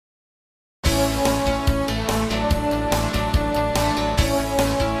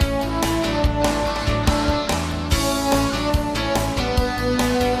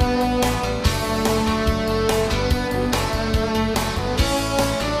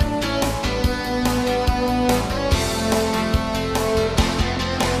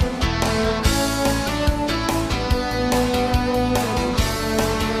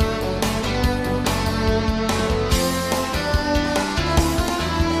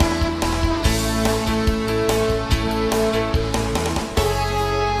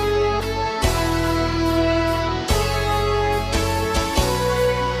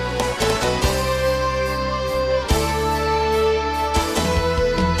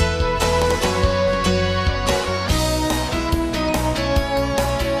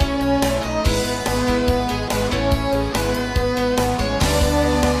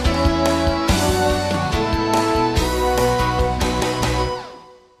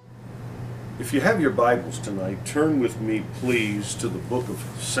If you have your Bibles tonight, turn with me, please, to the book of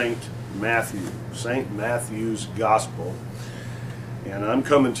St. Matthew, St. Matthew's Gospel. And I'm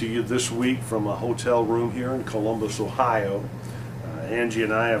coming to you this week from a hotel room here in Columbus, Ohio. Angie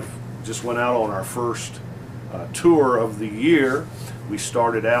and I have just went out on our first tour of the year. We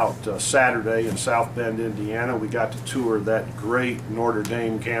started out Saturday in South Bend, Indiana. We got to tour that great Notre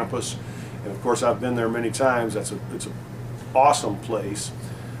Dame campus. And of course, I've been there many times. It's an awesome place.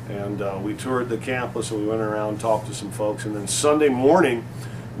 And we toured the campus, and we went around, talked to some folks, and then Sunday morning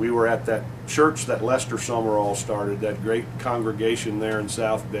we were at that church that Lester Summerall started, that great congregation there in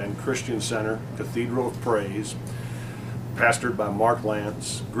South Bend, Christian Center, Cathedral of Praise, pastored by Mark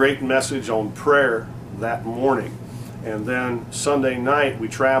Lance. Great message on prayer that morning. And then Sunday night we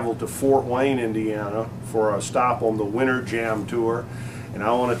traveled to Fort Wayne, Indiana for a stop on the Winter Jam Tour. And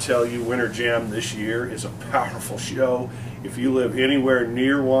I want to tell you, Winter Jam this year is a powerful show. If you live anywhere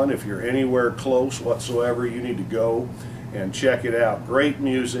near one, if you're anywhere close whatsoever, you need to go and check it out. Great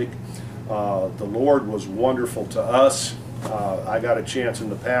music. The Lord was wonderful to us. I got a chance in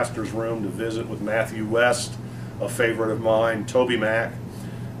the pastor's room to visit with Matthew West, a favorite of mine, Toby Mack,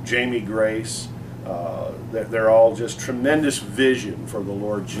 Jamie Grace. They're all just tremendous vision for the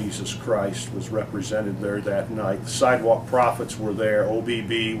Lord Jesus Christ was represented there that night. The Sidewalk Prophets were there.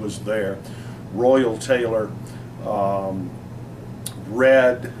 OBB was there. Royal Taylor,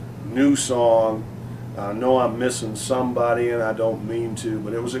 Red, New Song. I know I'm missing somebody, and I don't mean to,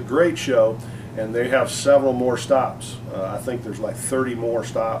 but it was a great show, and they have several more stops. I think there's like 30 more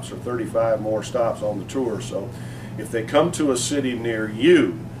stops or 35 more stops on the tour. So if they come to a city near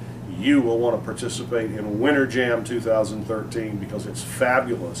you, you will want to participate in Winter Jam 2013 because it's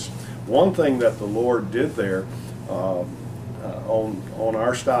fabulous. One thing that the Lord did there on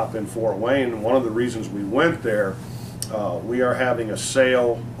our stop in Fort Wayne, one of the reasons we went there, we are having a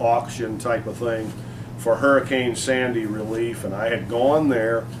sale auction type of thing for Hurricane Sandy relief, and I had gone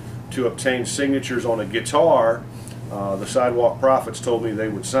there to obtain signatures on a guitar. The Sidewalk Prophets told me they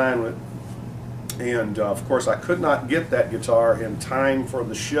would sign it. And of course I could not get that guitar in time for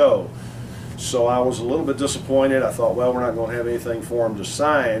the show, so I was a little bit disappointed. I thought, well, we're not going to have anything for him to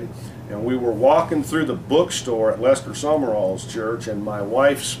sign. And we were walking through the bookstore at Lester Summerall's church, and my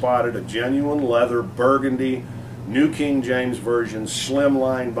wife spotted a genuine leather burgundy New King James Version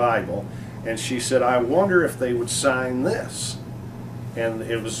slimline Bible, and she said, I wonder if they would sign this. And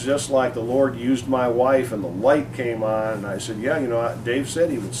it was just like the Lord used my wife, and the light came on, and I said, yeah, you know, Dave said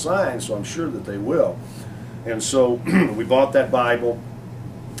he would sign, so I'm sure that they will. And so we bought that Bible,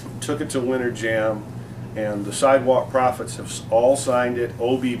 took it to Winter Jam, and the Sidewalk Prophets have all signed it.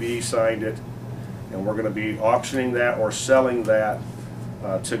 OBB signed it, and we're going to be auctioning that or selling that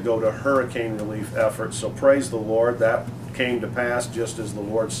to go to hurricane relief efforts. So praise the Lord, that came to pass just as the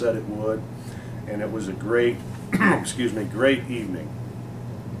Lord said it would, and it was a great, excuse me, great evening.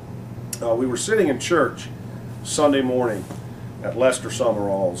 We were sitting in church Sunday morning at Lester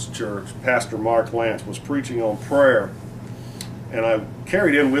Summerall's church. Pastor Mark Lance was preaching on prayer, and I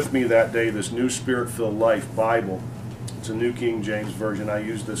carried in with me that day this New Spirit-Filled Life Bible. It's a New King James Version. I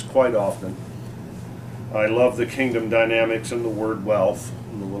use this quite often. I love the kingdom dynamics and the word wealth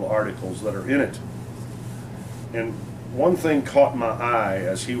and the little articles that are in it. And one thing caught my eye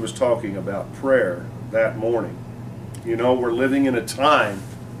as he was talking about prayer that morning. You know, we're living in a time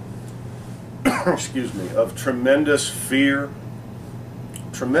excuse me, of tremendous fear,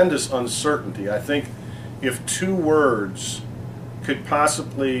 tremendous uncertainty. I think if two words could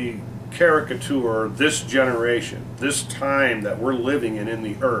possibly caricature this generation, this time that we're living in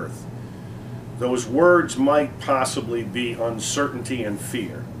the earth, those words might possibly be uncertainty and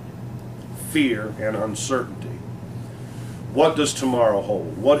fear. Fear and uncertainty. What does tomorrow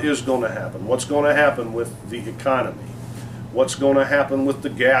hold? What is going to happen? What's going to happen with the economy? What's going to happen with the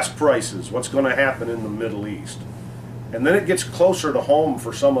gas prices? What's going to happen in the Middle East? And then it gets closer to home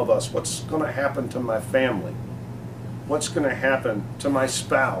for some of us. What's going to happen to my family? What's going to happen to my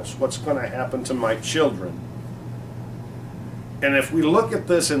spouse? What's going to happen to my children? And if we look at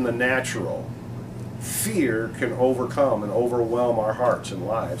this in the natural, fear can overcome and overwhelm our hearts and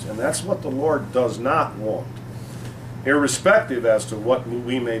lives. And that's what the Lord does not want. Irrespective as to what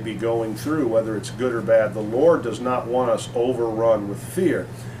we may be going through, whether it's good or bad, the Lord does not want us overrun with fear.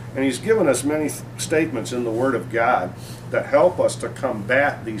 And He's given us many statements in the Word of God that help us to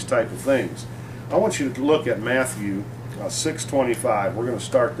combat these type of things. I want you to look at Matthew 6:25. We're going to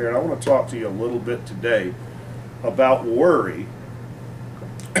start there, and I want to talk to you a little bit today about worry.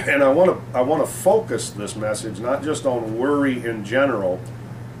 And I want to focus this message not just on worry in general,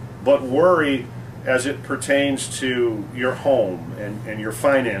 but worry as it pertains to your home and your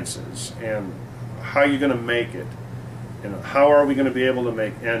finances and how you're going to make it, and how are we going to be able to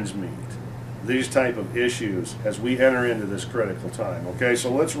make ends meet. These type of issues as we enter into this critical time. Okay,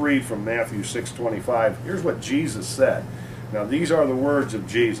 so let's read from Matthew 6:25. Here's what Jesus said. Now these are the words of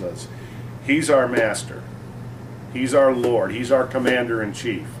Jesus. He's our master. He's our Lord. He's our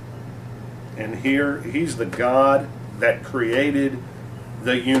commander-in-chief. And here, he's the God that created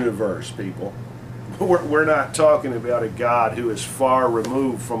the universe, people. We're not talking about a God who is far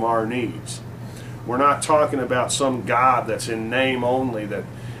removed from our needs. We're not talking about some God that's in name only, that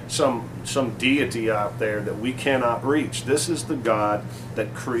some deity out there that we cannot reach. This is the God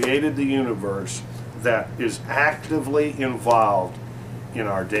that created the universe, that is actively involved in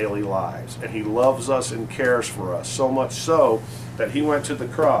our daily lives. And he loves us and cares for us, so much so that he went to the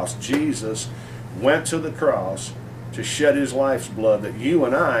cross. Jesus went to the cross to shed his life's blood that you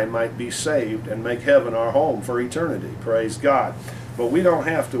and I might be saved and make heaven our home for eternity. Praise God. But we don't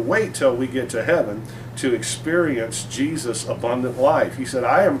have to wait till we get to heaven to experience Jesus' abundant life. He said,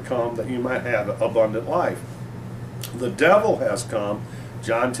 I am come that you might have abundant life. The devil has come.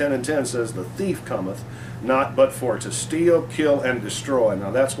 John 10:10 says, the thief cometh not but for to steal, kill, and destroy.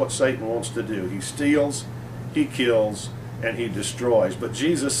 Now that's what Satan wants to do. He steals, he kills, and he destroys. But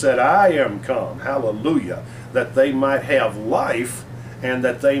Jesus said, I am come, hallelujah, that they might have life and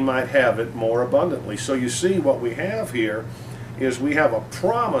that they might have it more abundantly. So you see, what we have here is we have a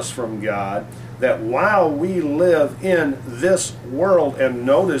promise from God that while we live in this world, and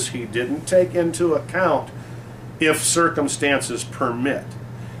notice he didn't take into account if circumstances permit.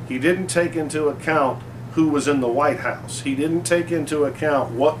 He didn't take into account who was in the White House. He didn't take into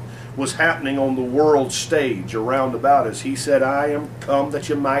account what was happening on the world stage around about us. He said, I am come that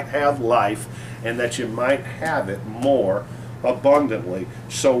you might have life and that you might have it more abundantly.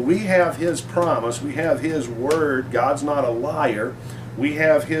 So we have his promise. We have his word. God's not a liar. We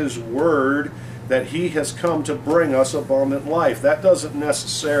have his word that he has come to bring us abundant life. That doesn't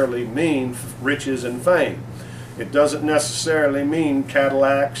necessarily mean riches and fame. It doesn't necessarily mean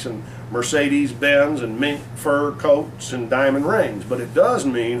Cadillacs and Mercedes-Benz and mink fur coats and diamond rings, but it does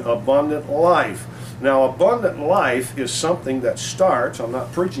mean abundant life. Now, abundant life is something that starts, I'm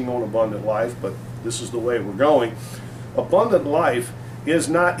not preaching on abundant life, but this is the way we're going. Abundant life is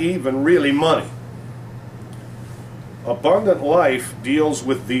not even really money. Abundant life deals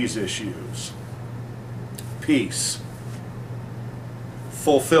with these issues: peace,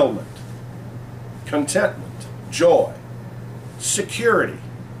 fulfillment, contentment, joy, security,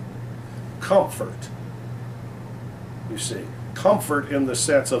 comfort. You see, comfort in the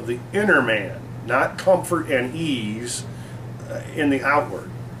sense of the inner man, not comfort and ease in the outward,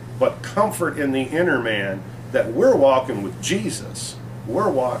 but comfort in the inner man, that we're walking with Jesus.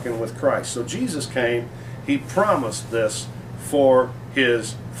 We're walking with Christ. So Jesus came, he promised this for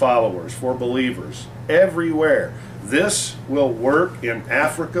his followers, for believers everywhere. This will work in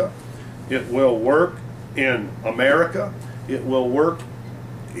Africa. It will work in America. It will work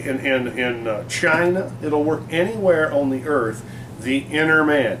in China. It'll work anywhere on the earth. The inner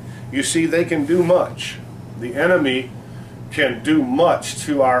man. You see, they can do much. The enemy can do much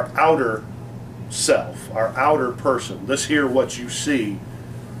to our outer self, our outer person. This here, what you see,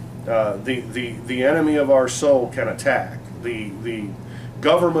 the enemy of our soul can attack. The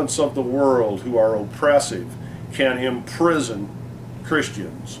governments of the world who are oppressive can imprison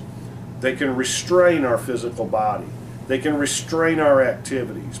Christians. They can restrain our physical body. They can restrain our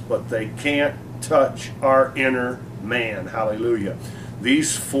activities, but they can't touch our inner man. Hallelujah.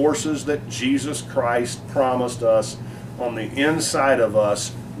 These forces that Jesus Christ promised us on the inside of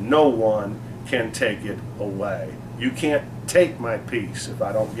us, no one can take it away. You can't take my peace if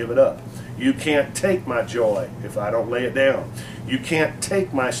I don't give it up. You can't take my joy if I don't lay it down. You can't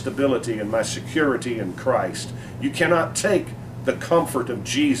take my stability and my security in Christ. You cannot take the comfort of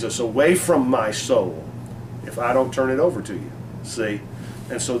Jesus away from my soul if I don't turn it over to you. See?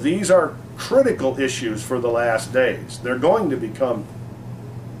 And so these are critical issues for the last days. They're going to become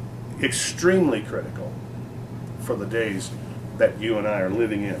extremely critical for the days that you and I are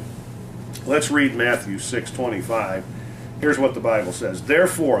living in. Let's read Matthew 6:25. Here's what the Bible says.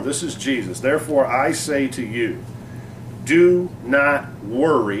 Therefore, this is Jesus, therefore I say to you, do not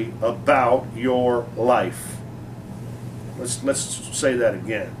worry about your life. Let's say that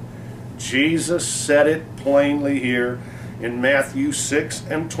again. Jesus said it plainly here in Matthew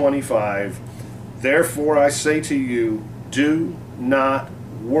 6:25. Therefore I say to you, do not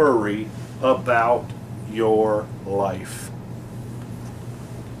worry about your life.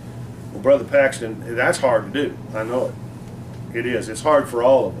 Well, Brother Paxton, that's hard to do. I know it. It is. It's hard for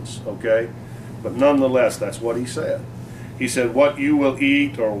all of us, okay? But nonetheless, that's what he said. He said, what you will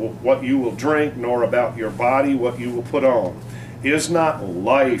eat or what you will drink, nor about your body what you will put on. Is not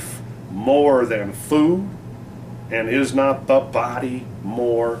life more than food? And is not the body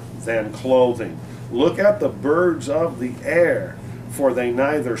more than clothing? Look at the birds of the air, for they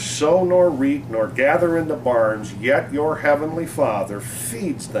neither sow nor reap nor gather into barns, yet your heavenly Father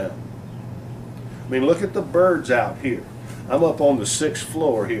feeds them. I mean, look at the birds out here. I'm up on the 6th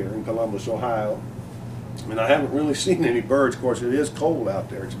floor here in Columbus, Ohio. And I haven't really seen any birds. Of course, it is cold out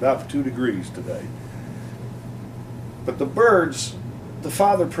there. It's about 2 degrees today. But the birds, the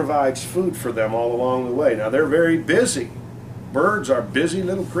Father provides food for them all along the way. Now, they're very busy. Birds are busy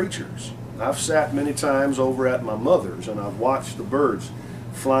little creatures. I've sat many times over at my mother's and I've watched the birds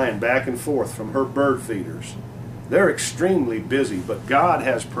flying back and forth from her bird feeders. They're extremely busy, but God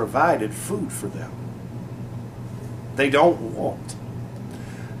has provided food for them. They don't want.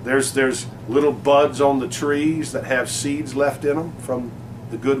 There's little buds on the trees that have seeds left in them from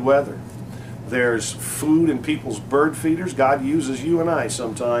the good weather. There's food in people's bird feeders. God uses you and I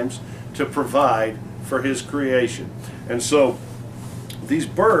sometimes to provide for His creation. And so these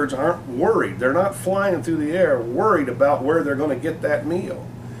birds aren't worried. They're not flying through the air worried about where they're going to get that meal.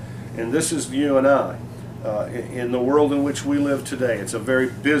 And this is you and I. In the world in which we live today, it's a very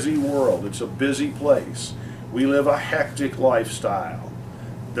busy world. It's a busy place. We live a hectic lifestyle.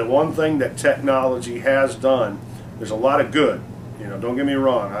 The one thing that technology has done, there's a lot of good. You know, don't get me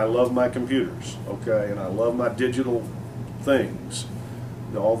wrong, I love my computers, okay, and I love my digital things.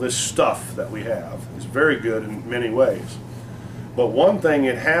 You know, all this stuff that we have is very good in many ways. But one thing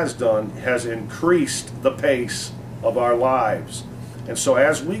it has done has increased the pace of our lives. And so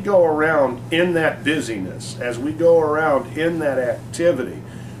as we go around in that busyness, as we go around in that activity,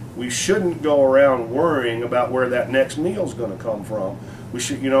 we shouldn't go around worrying about where that next meal is going to come from. We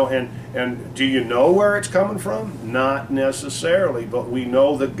should, you know, and do you know where it's coming from? Not necessarily, but we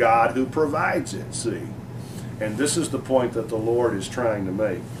know the God who provides it, see. And this is the point that the Lord is trying to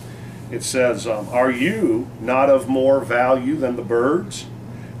make. It says, are you not of more value than the birds?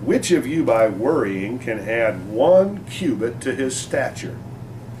 Which of you by worrying can add 1 cubit to his stature?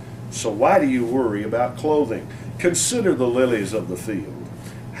 So why do you worry about clothing? Consider the lilies of the field,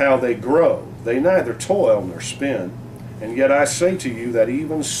 how they grow. They neither toil nor spin. And yet I say to you that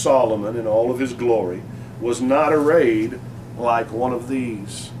even Solomon in all of his glory was not arrayed like one of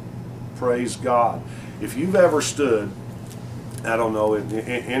these. Praise God. If you've ever stood, I don't know,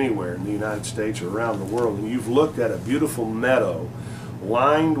 anywhere in the United States or around the world, and you've looked at a beautiful meadow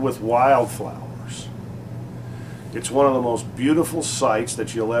lined with wildflowers, it's one of the most beautiful sights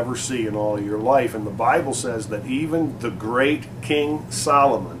that you'll ever see in all of your life. And the Bible says that even the great King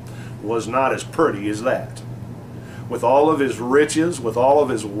Solomon was not as pretty as that. With all of his riches, with all of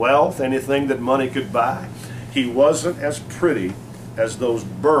his wealth, anything that money could buy, he wasn't as pretty as those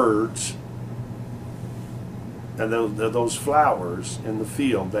birds and those flowers in the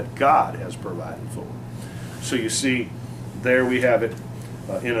field that God has provided for. So you see, there we have it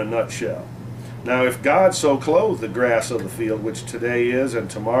in a nutshell. Now, if God so clothed the grass of the field, which today is and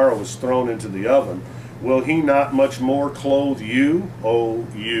tomorrow is thrown into the oven, will He not much more clothe you, O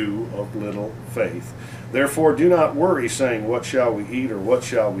you of little faith? Therefore do not worry, saying, what shall we eat, or what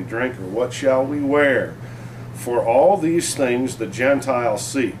shall we drink, or what shall we wear? For all these things the Gentiles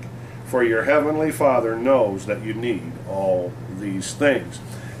seek. For your heavenly Father knows that you need all these things.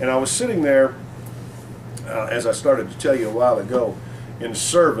 And I was sitting there, as I started to tell you a while ago, in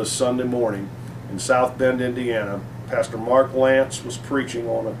service Sunday morning in South Bend, Indiana. Pastor Mark Lance was preaching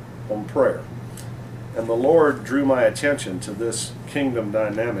on prayer. And the Lord drew my attention to this kingdom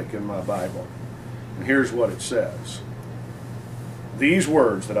dynamic in my Bible. And here's what it says. These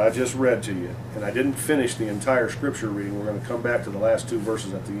words that I just read to you, and I didn't finish the entire scripture reading, we're going to come back to the last 2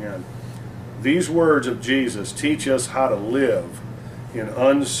 verses at the end. These words of Jesus teach us how to live in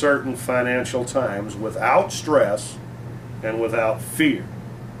uncertain financial times without stress and without fear.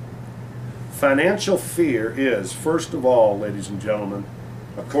 Financial fear is, first of all, ladies and gentlemen,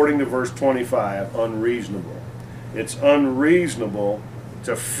 according to verse 25, unreasonable. It's unreasonable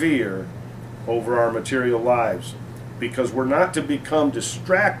to fear over our material lives, because we're not to become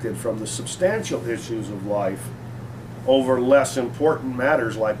distracted from the substantial issues of life over less important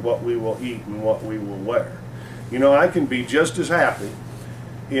matters like what we will eat and what we will wear. You know, I can be just as happy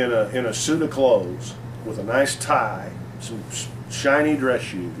in a suit of clothes with a nice tie, some shiny dress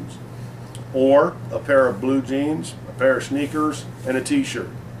shoes, or a pair of blue jeans, a pair of sneakers, and a t-shirt,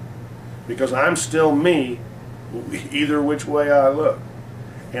 because I'm still me either which way I look.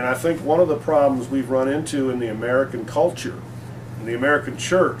 And I think one of the problems we've run into in the American culture and the American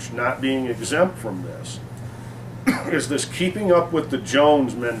church not being exempt from this, is this keeping up with the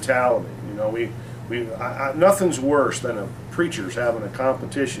Jones mentality. You know, nothing's worse than preachers having a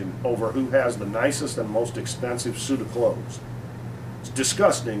competition over who has the nicest and most expensive suit of clothes. It's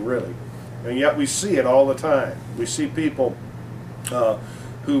disgusting, really. And yet we see it all the time. We see people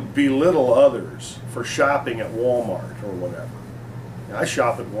who belittle others for shopping at Walmart or whatever. I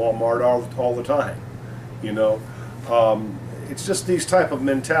shop at Walmart all the time, you know. It's just these type of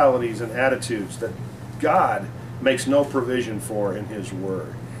mentalities and attitudes that God makes no provision for in His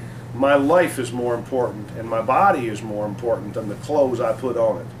Word. My life is more important and my body is more important than the clothes I put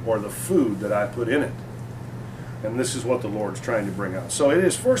on it or the food that I put in it. And this is what the Lord's trying to bring out. So it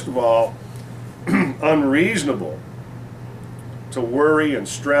is, first of all, unreasonable to worry and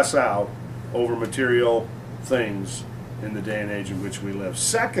stress out over material things in the day and age in which we live.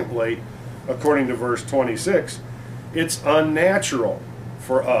 Secondly, according to verse 26, it's unnatural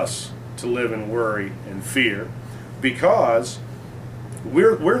for us to live in worry and fear because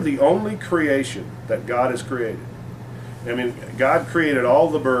we're the only creation that God has created. I mean, God created all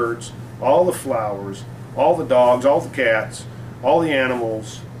the birds, all the flowers, all the dogs, all the cats, all the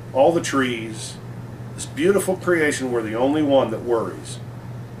animals, all the trees. This beautiful creation, we're the only one that worries.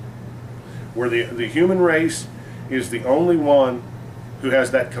 We're the human race is the only one who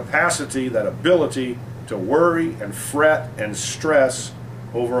has that capacity, that ability to worry and fret and stress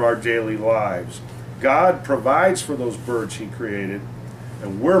over our daily lives. God provides for those birds He created,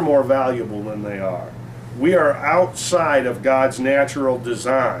 and we're more valuable than they are. We are outside of God's natural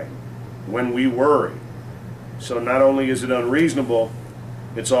design when we worry. So not only is it unreasonable,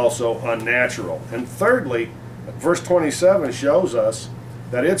 it's also unnatural. And thirdly, verse 27 shows us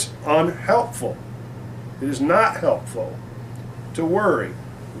that it's unhelpful. It is not helpful to worry.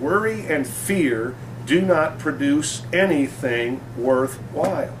 Worry and fear do not produce anything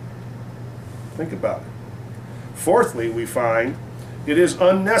worthwhile. Think about it. Fourthly, we find it is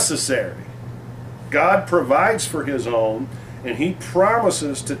unnecessary. God provides for His own, and He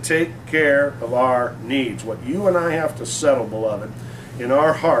promises to take care of our needs. What you and I have to settle, beloved, in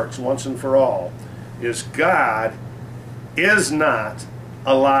our hearts once and for all, is God is not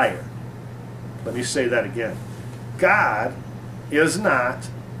a liar. Let me say that again. God is not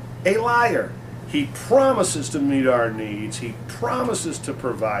a liar. He promises to meet our needs. He promises to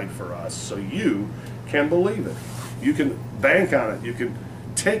provide for us, so you can believe it. You can bank on it. You can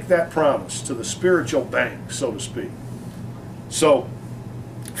take that promise to the spiritual bank, so to speak. So,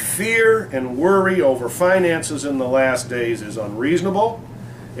 fear and worry over finances in the last days is unreasonable,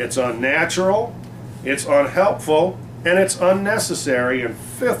 it's unnatural, it's unhelpful, and it's unnecessary. And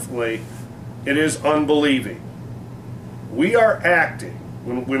fifthly, it is unbelieving. We are acting,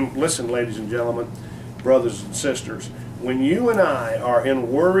 listen, ladies and gentlemen, brothers and sisters, when you and I are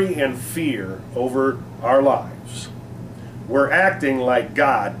in worry and fear over our lives, we're acting like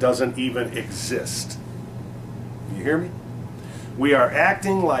God doesn't even exist. You hear me? We are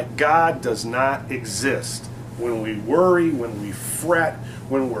acting like God does not exist. When we worry, when we fret,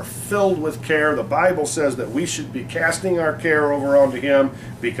 when we're filled with care, the Bible says that we should be casting our care over onto Him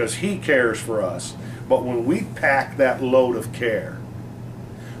because He cares for us. But when we pack that load of care,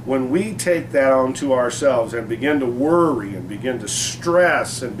 when we take that onto ourselves and begin to worry and begin to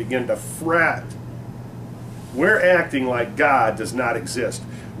stress and begin to fret, we're acting like God does not exist.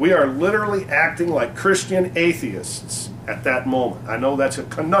 We are literally acting like Christian atheists at that moment. I know that's a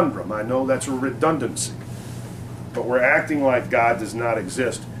conundrum. I know that's a redundancy. But we're acting like God does not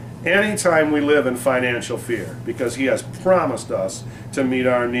exist anytime we live in financial fear, because He has promised us to meet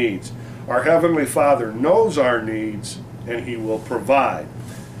our needs. Our Heavenly Father knows our needs, and He will provide.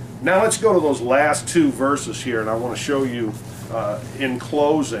 Now let's go to those last two verses here, and I want to show you in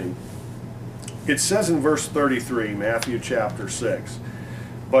closing. It says in verse 33, Matthew chapter 6,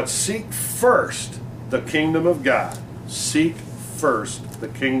 but seek first the kingdom of God. Seek first the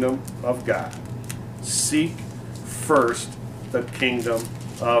kingdom of God. Seek first the kingdom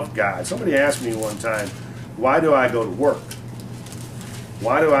of God. Somebody asked me one time, why do I go to work?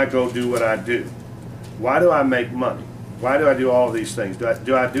 Why do I go do what I do? Why do I make money? Why do I do all of these things? Do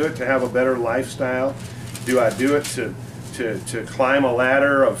I do it to have a better lifestyle? Do I do it to climb a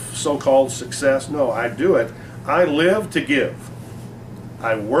ladder of so-called success? No, I do it. I live to give.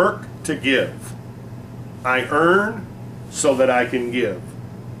 I work to give. I earn so that I can give.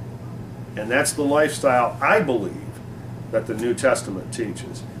 And that's the lifestyle, I believe, that the New Testament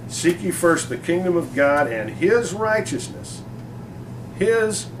teaches. Seek ye first the kingdom of God and His righteousness.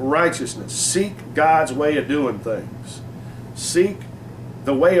 His righteousness. Seek God's way of doing things. Seek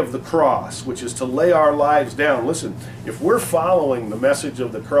the way of the cross, which is to lay our lives down. Listen, if we're following the message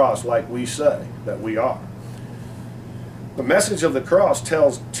of the cross like we say that we are, the message of the cross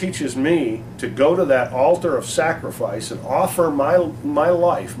teaches me to go to that altar of sacrifice and offer my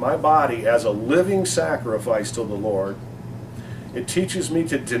life, my body, as a living sacrifice to the Lord. It teaches me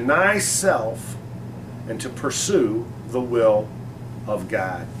to deny self and to pursue the will of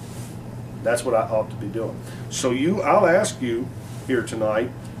God. That's what I ought to be doing. So I'll ask you here tonight,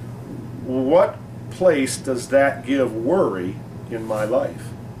 what place does that give worry in my life?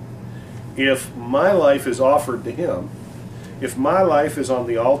 If my life is offered to Him, if my life is on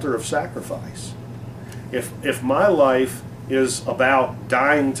the altar of sacrifice, if my life is about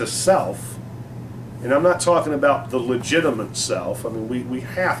dying to self, and I'm not talking about the legitimate self. I mean, we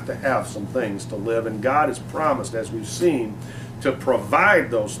have to have some things to live, and God has promised, as we've seen, to provide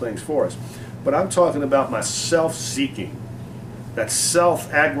those things for us. But I'm talking about my self-seeking, that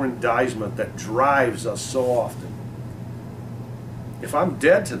self-aggrandizement that drives us so often. If I'm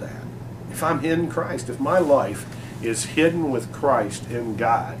dead to that, if I'm in Christ, if my life is hidden with Christ in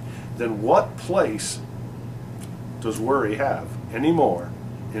God, then what place does worry have anymore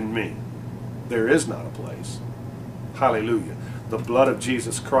in me? There is not a place. Hallelujah. The blood of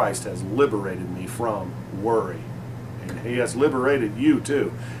Jesus Christ has liberated me from worry. And He has liberated you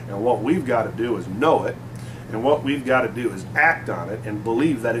too. And what we've got to do is know it. And what we've got to do is act on it and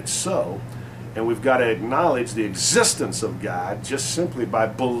believe that it's so. And we've got to acknowledge the existence of God just simply by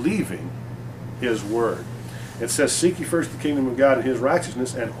believing His Word. It says, seek ye first the kingdom of God and His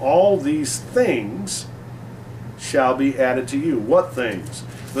righteousness, and all these things shall be added to you. What things?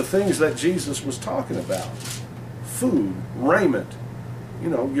 The things that Jesus was talking about. Food, raiment,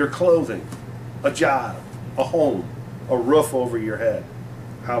 your clothing, a job, a home, a roof over your head.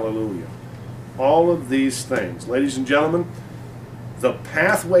 Hallelujah. All of these things. Ladies and gentlemen, the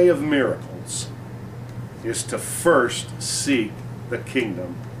pathway of miracles is to first seek the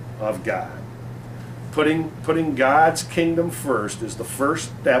kingdom of God. Putting God's kingdom first is the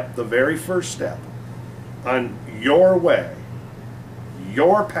first step, the very first step on your way,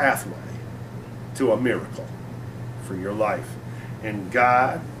 your pathway to a miracle for your life. And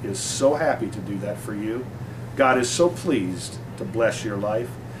God is so happy to do that for you. God is so pleased to bless your life.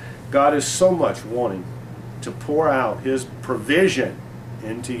 God is so much wanting to pour out His provision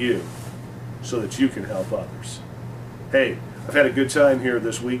into you so that you can help others. Hey, I've had a good time here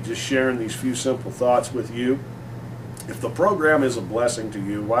this week just sharing these few simple thoughts with you. If the program is a blessing to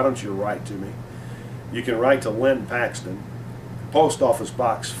you, why don't you write to me? You can write to Len Paxton, Post Office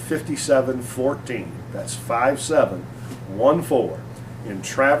Box 5714. That's 5714 in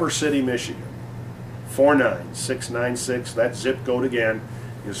Traverse City, Michigan. 49696. That zip code again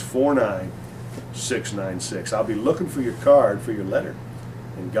is 49696. I'll be looking for your card for your letter.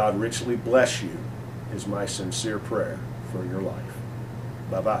 And God richly bless you is my sincere prayer for your life.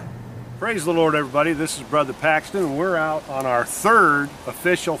 Bye-bye. Praise the Lord, everybody. This is Brother Paxton, and we're out on our third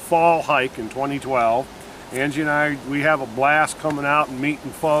official fall hike in 2012. Angie and I, we have a blast coming out and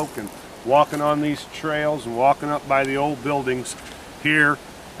meeting folk and walking on these trails and walking up by the old buildings here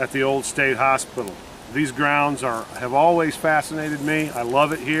at the old state hospital. These grounds have always fascinated me. I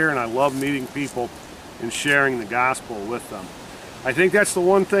love it here, and I love meeting people and sharing the gospel with them. I think that's the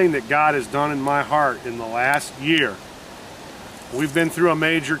one thing that God has done in my heart in the last year. We've been through a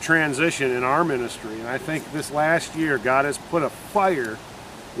major transition in our ministry, and I think this last year God has put a fire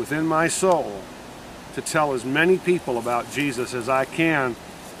within my soul to tell as many people about Jesus as I can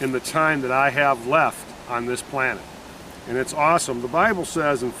in the time that I have left on this planet. And it's awesome. The Bible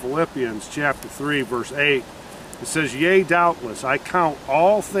says in Philippians chapter 3 verse 8, it says, yea, doubtless, I count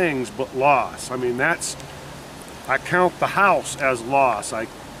all things but loss. I mean, I count the house as loss. I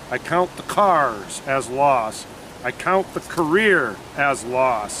count the cars as loss. I count the career as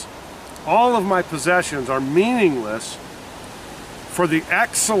loss. All of my possessions are meaningless for the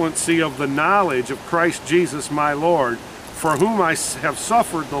excellency of the knowledge of Christ Jesus my Lord, for whom I have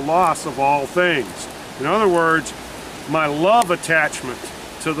suffered the loss of all things. In other words, my love attachment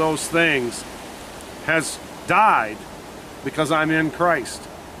to those things has died because I'm in Christ.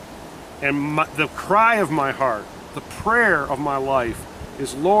 And the cry of my heart, the prayer of my life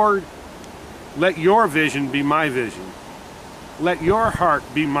is, Lord, let your vision be my vision. Let your heart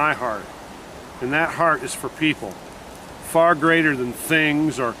be my heart. And that heart is for people, far greater than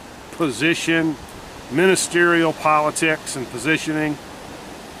things or position, ministerial politics and positioning.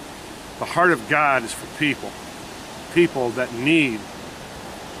 The heart of God is for people. People that need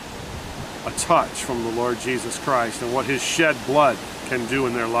a touch from the Lord Jesus Christ and what His shed blood can do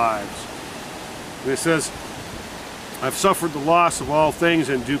in their lives. And it says, I've suffered the loss of all things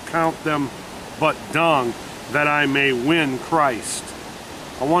and do count them but dung, that I may win Christ.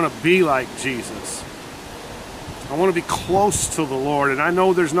 I want to be like Jesus. I want to be close to the Lord, and I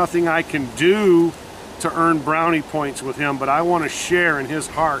know there's nothing I can do to earn brownie points with him, but I want to share in his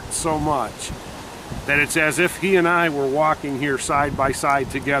heart so much that it's as if he and I were walking here side by side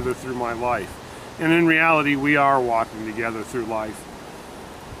together through my life. And in reality, we are walking together through life.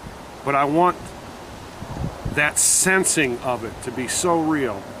 But I want that sensing of it to be so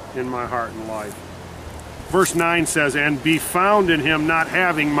real in my heart and life. Verse 9 says, and be found in him, not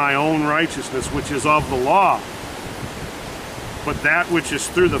having my own righteousness, which is of the law, but that which is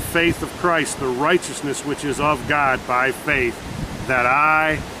through the faith of Christ, the righteousness which is of God by faith, that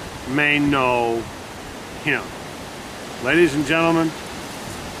I may know him. Ladies and gentlemen,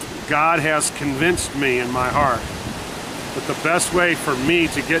 God has convinced me in my heart that the best way for me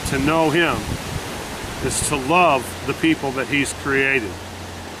to get to know him is to love the people that he's created.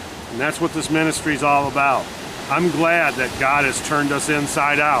 And that's what this ministry is all about. I'm glad that God has turned us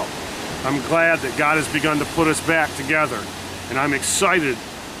inside out. I'm glad that God has begun to put us back together. And I'm excited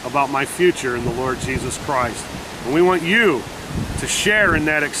about my future in the Lord Jesus Christ. And we want you to share in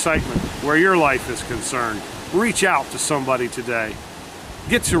that excitement where your life is concerned. Reach out to somebody today.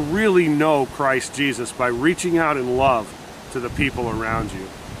 Get to really know Christ Jesus by reaching out in love to the people around you.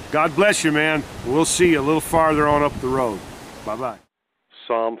 God bless you, man. We'll see you a little farther on up the road. Bye-bye.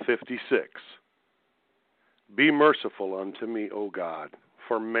 Psalm 56. Be merciful unto me, O God,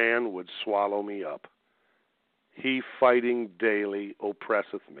 for man would swallow me up. He fighting daily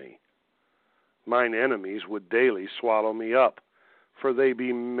oppresseth me. Mine enemies would daily swallow me up, for they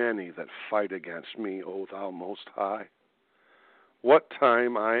be many that fight against me, O thou most high. What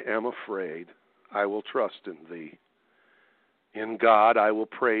time I am afraid, I will trust in thee. In God I will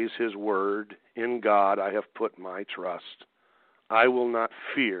praise his word. In God I have put my trust. I will not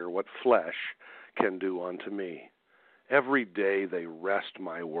fear what flesh can do unto me. Every day they wrest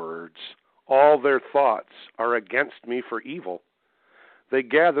my words. All their thoughts are against me for evil. They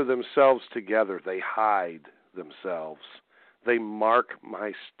gather themselves together. They hide themselves. They mark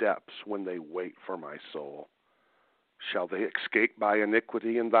my steps when they wait for my soul. Shall they escape by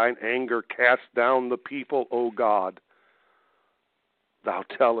iniquity? In thine anger cast down the people, O God. Thou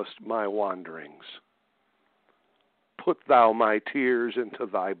tellest my wanderings. Put thou my tears into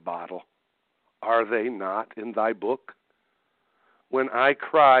thy bottle. Are they not in thy book? When I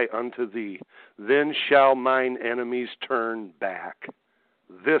cry unto thee, then shall mine enemies turn back.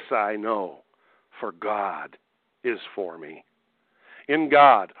 This I know, for God is for me. In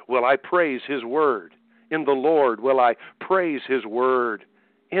God will I praise his word. In the Lord will I praise his word.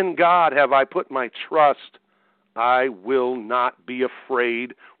 In God have I put my trust. I will not be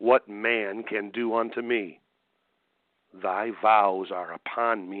afraid what man can do unto me. Thy vows are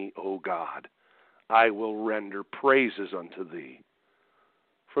upon me, O God. I will render praises unto thee.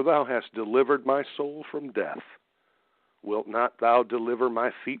 For thou hast delivered my soul from death. Wilt not thou deliver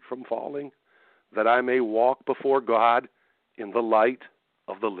my feet from falling, that I may walk before God in the light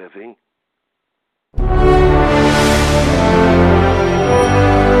of the living?